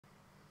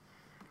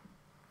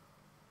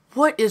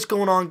What is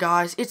going on,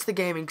 guys? It's the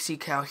Gaming Sea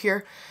Cow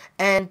here,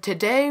 and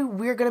today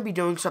we're going to be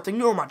doing something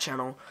new on my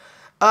channel.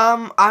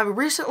 I've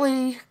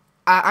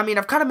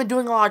kind of been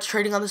doing a lot of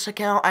trading on this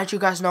account. As you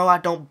guys know, I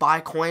don't buy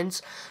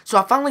coins, so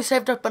I finally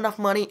saved up enough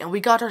money, and we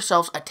got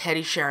ourselves a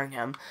Teddy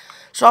Sheringham.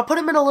 So I put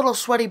him in a little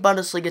sweaty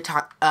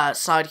Bundesliga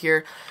side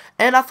here,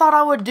 and I thought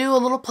I would do a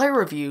little play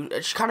review,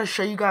 just kind of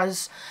show you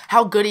guys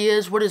how good he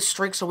is, what his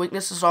strengths and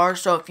weaknesses are,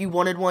 so if you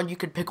wanted one, you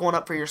could pick one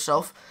up for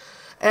yourself.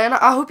 And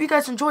I hope you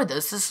guys enjoyed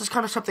this. This is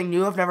kind of something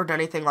new. I've never done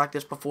anything like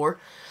this before.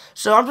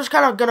 So I'm just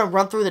kind of going to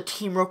run through the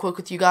team real quick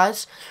with you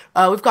guys.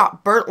 We've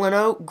got Bernd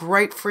Leno,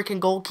 great freaking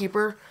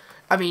goalkeeper.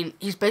 I mean,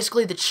 he's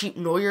basically the cheap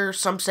Neuer.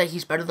 Some say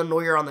he's better than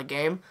Neuer on the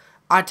game.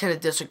 I tend to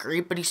disagree,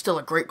 but he's still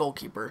a great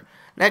goalkeeper.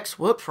 Next,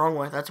 whoops, wrong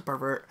way. That's a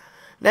pervert.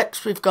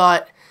 Next, we've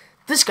got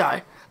this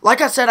guy. Like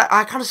I said,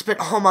 I kind of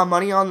spent all my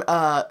money on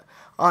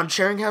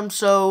Sheringham,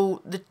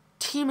 so the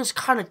team is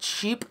kind of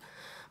cheap.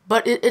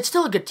 But it's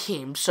still a good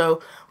team.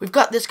 So we've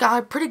got this guy,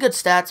 pretty good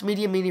stats,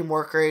 medium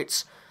work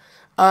rates.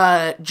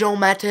 Joel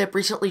Matip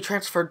recently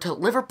transferred to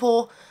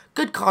Liverpool.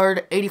 Good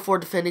card, 84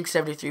 defending,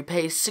 73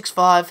 pace,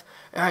 6'5".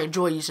 I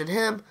enjoy using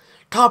him.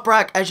 Top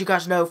Rack, as you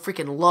guys know,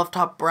 freaking love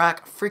Top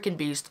Rack. Freaking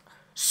beast.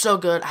 So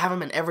good. I have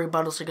him in every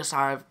Bundesliga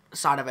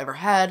side I've ever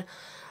had.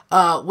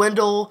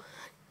 Wendell,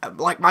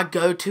 like my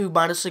go-to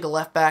Bundesliga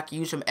left back.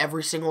 Use him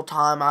every single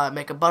time I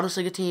make a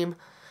Bundesliga team.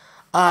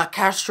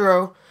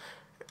 Castro.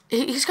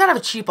 He's kind of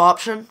a cheap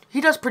option.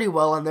 He does pretty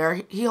well in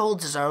there. He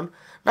holds his own.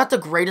 Not the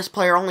greatest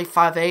player, only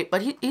 5'8",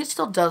 but he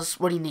still does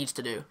what he needs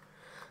to do.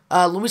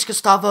 Luis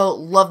Gustavo,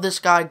 love this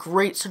guy.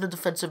 Great center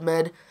defensive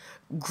mid.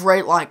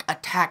 Great, like,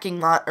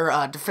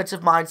 defensive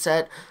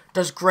mindset.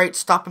 Does great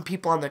stopping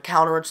people on the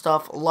counter and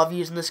stuff. Love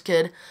using this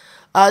kid.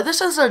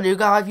 This is a new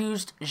guy I've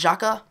used,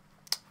 Xhaka.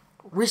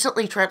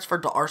 Recently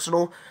transferred to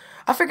Arsenal.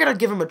 I figured I'd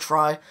give him a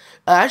try.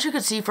 As you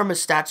can see from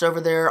his stats over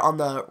there on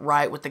the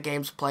right with the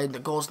games played, the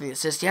goals and the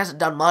assists, he hasn't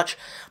done much.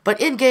 But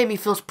in-game, he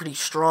feels pretty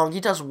strong. He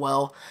does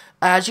well.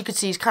 As you can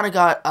see, he's kind of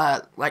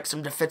got, like,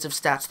 some defensive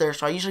stats there,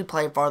 so I usually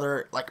play him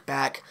farther, like,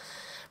 back.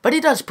 But he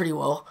does pretty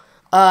well.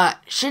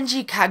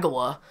 Shinji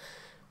Kagawa,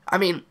 I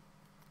mean,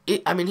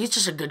 he's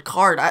just a good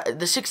card.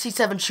 The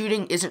 67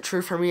 shooting isn't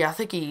true for me. I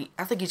think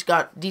he's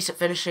got decent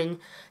finishing.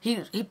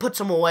 He puts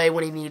them away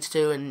when he needs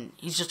to, and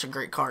he's just a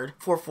great card.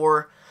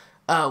 4-4.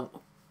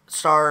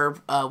 Star,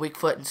 weak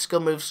foot, and skill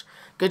moves.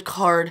 Good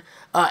card.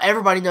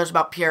 Everybody knows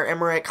about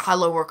Pierre-Emerick.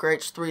 High-low work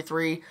rates,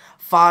 3-3.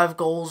 5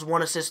 goals,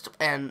 1 assist,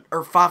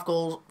 or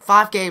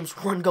 5 games,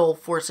 1 goal,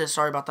 4 assists.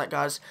 Sorry about that,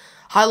 guys.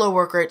 High-low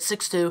work rate,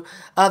 6-2.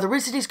 The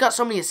reason he's got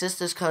so many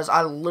assists is because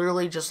I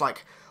literally just,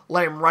 like,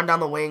 let him run down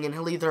the wing, and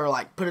he'll either,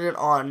 like, put it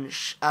on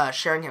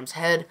Sheringham's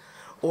head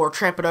or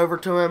tramp it over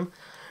to him.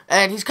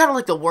 And he's kind of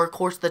like the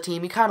workhorse of the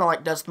team. He kind of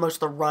like does most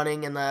of the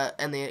running and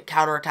the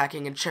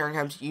counter-attacking, and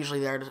Sheringham's usually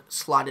there to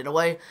slide it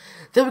away.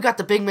 Then we got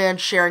the big man,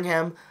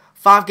 Sheringham.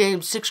 5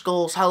 games, 6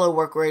 goals, high-low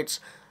work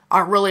rates. I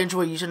really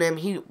enjoy using him.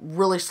 He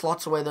really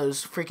slots away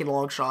those freaking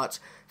long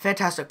shots.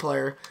 Fantastic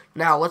player.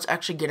 Now, let's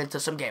actually get into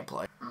some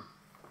gameplay.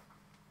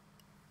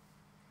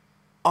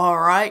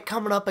 Alright,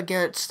 coming up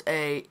against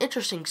a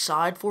interesting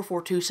side,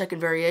 4-4-2, second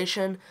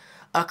variation.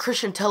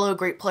 Christian Tello,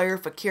 great player.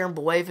 Fakir and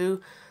Mbuevu.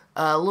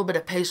 A little bit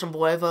of pace on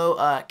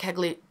Buevo,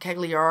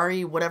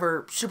 Cagliari,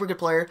 whatever, super good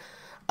player.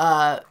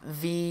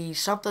 V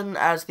something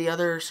as the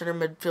other center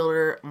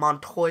midfielder,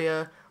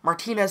 Montoya,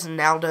 Martinez and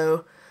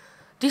Naldo.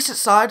 Decent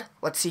side.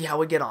 Let's see how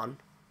we get on.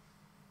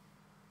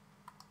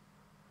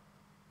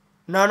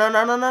 No.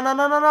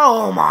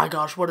 Oh my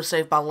gosh, what a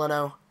save by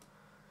Leno.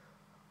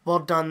 Well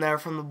done there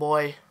from the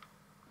boy.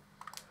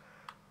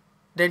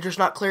 Danger's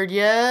not cleared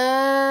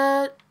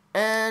yet.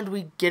 And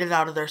we get it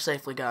out of there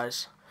safely,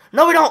 guys.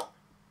 No, we don't.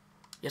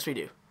 Yes, we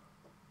do.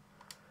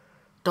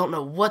 Don't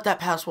know what that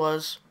pass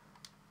was.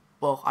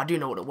 Well, I do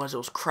know what it was. It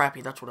was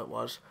crappy. That's what it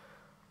was.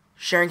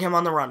 Sheringham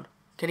on the run.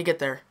 Can he get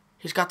there?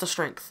 He's got the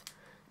strength.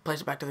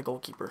 Plays it back to the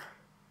goalkeeper.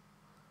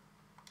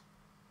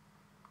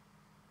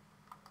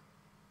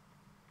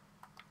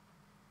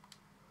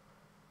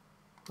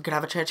 We could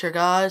have a chance here,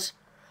 guys.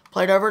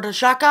 Played over to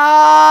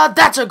Xhaka.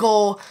 That's a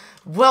goal.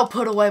 Well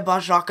put away by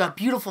Xhaka.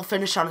 Beautiful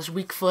finish on his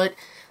weak foot.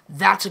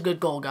 That's a good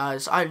goal,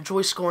 guys. I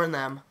enjoy scoring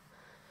them.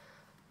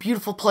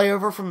 Beautiful play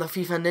over from the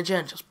FIFA Ninja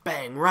and just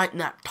bang, right in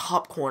that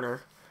top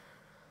corner.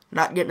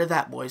 Not getting to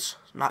that, boys.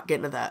 Not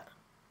getting to that.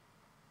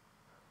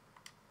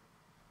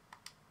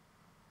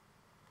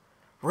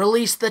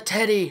 Release the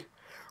Teddy.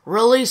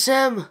 Release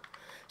him.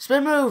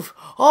 Spin move.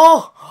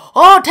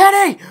 Oh,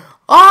 Teddy.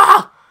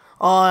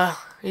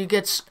 He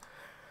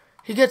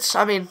gets,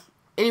 I mean,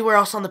 anywhere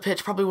else on the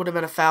pitch probably would have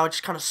been a foul.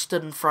 Just kind of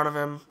stood in front of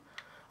him.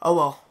 Oh,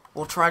 well.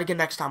 We'll try it again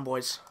next time,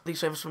 boys.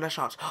 These famous from net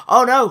shots.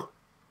 Oh, no.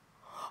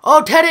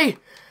 Oh, Teddy.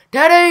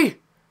 Teddy!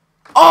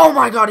 Oh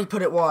my god, he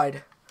put it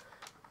wide.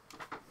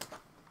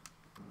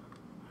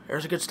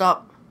 There's a good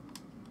stop.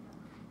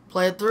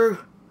 Play it through.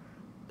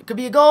 It could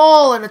be a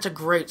goal, and it's a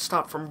great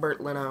stop from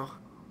Bernd Leno.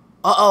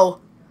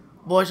 Uh-oh.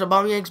 Boys,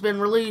 Aubameyang's been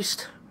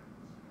released.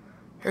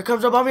 Here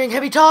comes Aubameyang,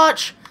 heavy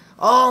touch.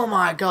 Oh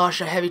my gosh,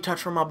 a heavy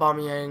touch from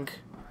Aubameyang.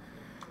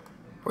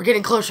 We're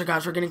getting closer,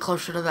 guys. We're getting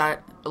closer to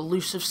that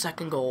elusive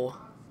second goal.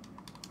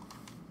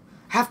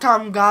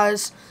 Halftime,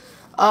 guys.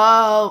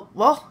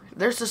 Well,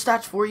 there's the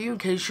stats for you in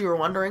case you were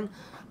wondering.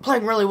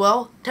 Playing really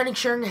well. Tending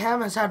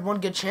Sheringham has had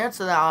one good chance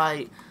that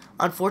I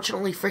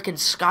unfortunately freaking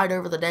skied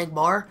over the dang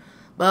bar.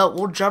 But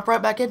we'll jump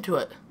right back into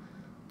it.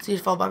 See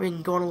if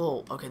Aubameyang going a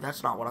little... Okay,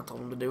 that's not what I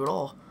told him to do at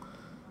all.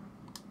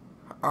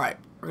 Alright,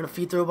 we're going to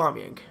feed through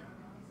Aubameyang.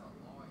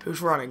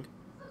 Who's running?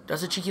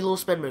 Does a cheeky little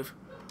spin move.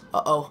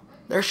 Uh-oh.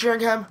 There's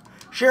Sheringham.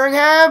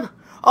 Sheringham!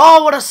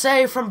 Oh, what a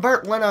save from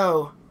Bert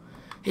Leno.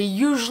 He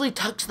usually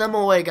tucks them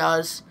away,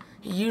 guys.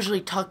 He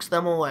usually tucks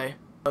them away.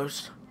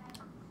 Uh-oh,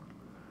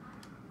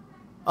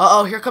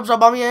 here comes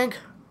Aubameyang.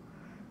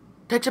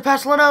 Takes it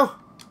past Leno.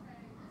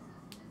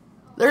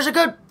 There's a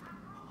good...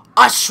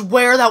 I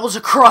swear that was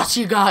a cross,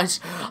 you guys.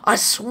 I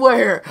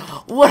swear.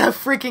 What a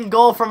freaking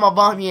goal from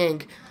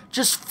Aubameyang.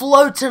 Just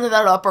floats into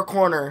that upper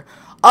corner.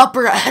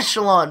 Upper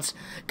echelons.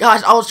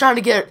 Guys, I was trying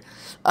to get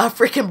a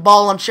freaking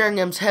ball on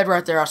Sheringham's head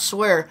right there, I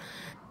swear.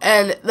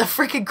 And the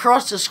freaking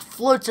cross just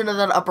floats into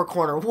that upper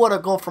corner. What a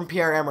goal from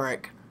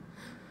Pierre-Emerick.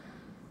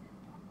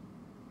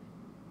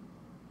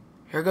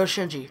 Here goes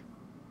Shinji.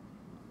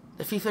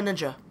 The FIFA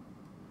Ninja.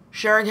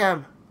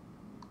 Sheringham.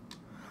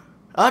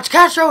 It's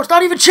Castro. It's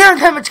not even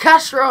Sheringham. It's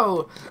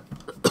Castro.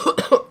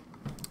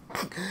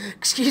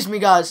 Excuse me,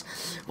 guys.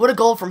 What a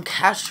goal from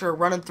Castro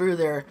running through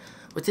there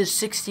with his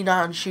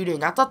 69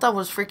 shooting. I thought that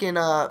was freaking,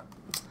 I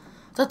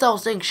thought that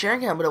was saying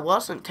Sheringham, but it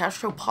wasn't.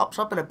 Castro pops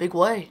up in a big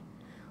way.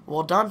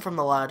 Well done from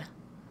the lad.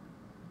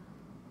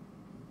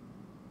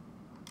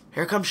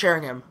 Here comes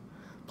Sheringham.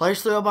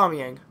 Plays through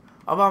Aubameyang.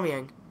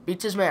 Aubameyang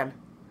beats his man.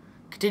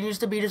 Continues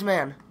to beat his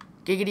man.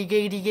 Giggity,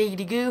 giggity,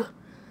 giggity, goo.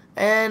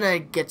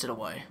 And gets it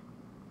away.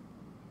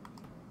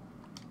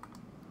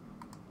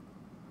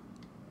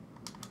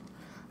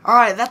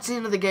 Alright, that's the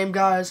end of the game,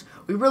 guys.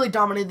 We really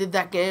dominated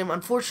that game.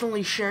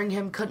 Unfortunately,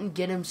 Sheringham couldn't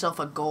get himself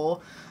a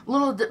goal. A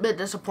little bit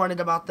disappointed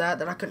about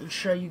that I couldn't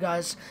show you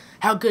guys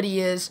how good he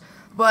is.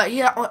 But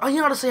yeah, he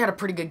honestly had a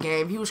pretty good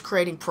game. He was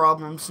creating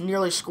problems,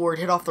 nearly scored,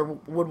 hit off the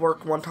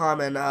woodwork one time,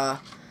 and I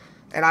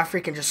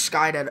freaking just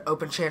skied an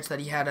open chance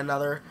that he had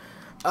another.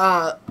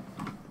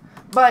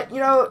 But, you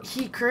know,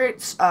 he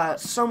creates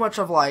so much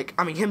of, like,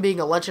 I mean, him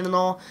being a legend and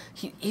all,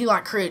 he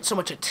like, creates so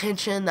much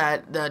attention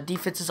that the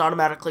defense is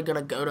automatically going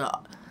to go to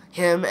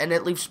him, and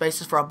it leaves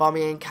spaces for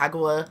Aubameyang,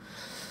 Kagawa,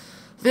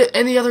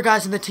 and the other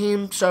guys in the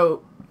team.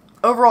 So,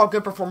 overall,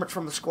 good performance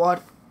from the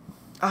squad.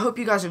 I hope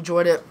you guys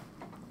enjoyed it.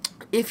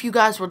 If you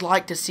guys would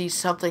like to see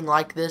something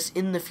like this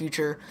in the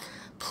future,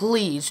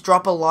 please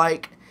drop a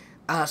like,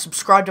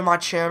 subscribe to my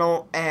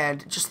channel,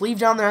 and just leave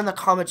down there in the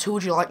comments who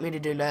would you like me to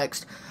do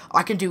next.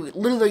 I can do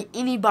literally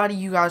anybody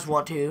you guys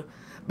want to,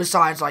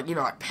 besides, like, you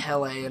know, like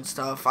Pele and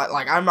stuff.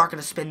 I'm not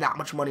going to spend that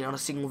much money on a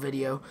single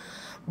video.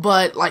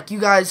 But, like, you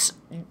guys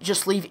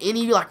just leave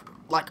any,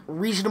 like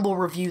reasonable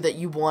review that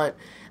you want,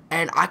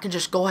 and I can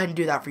just go ahead and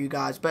do that for you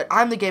guys. But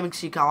I'm the Gaming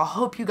Seacow. I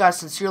hope you guys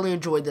sincerely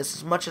enjoyed this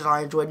as much as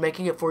I enjoyed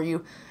making it for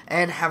you,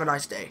 and have a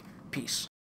nice day. Peace.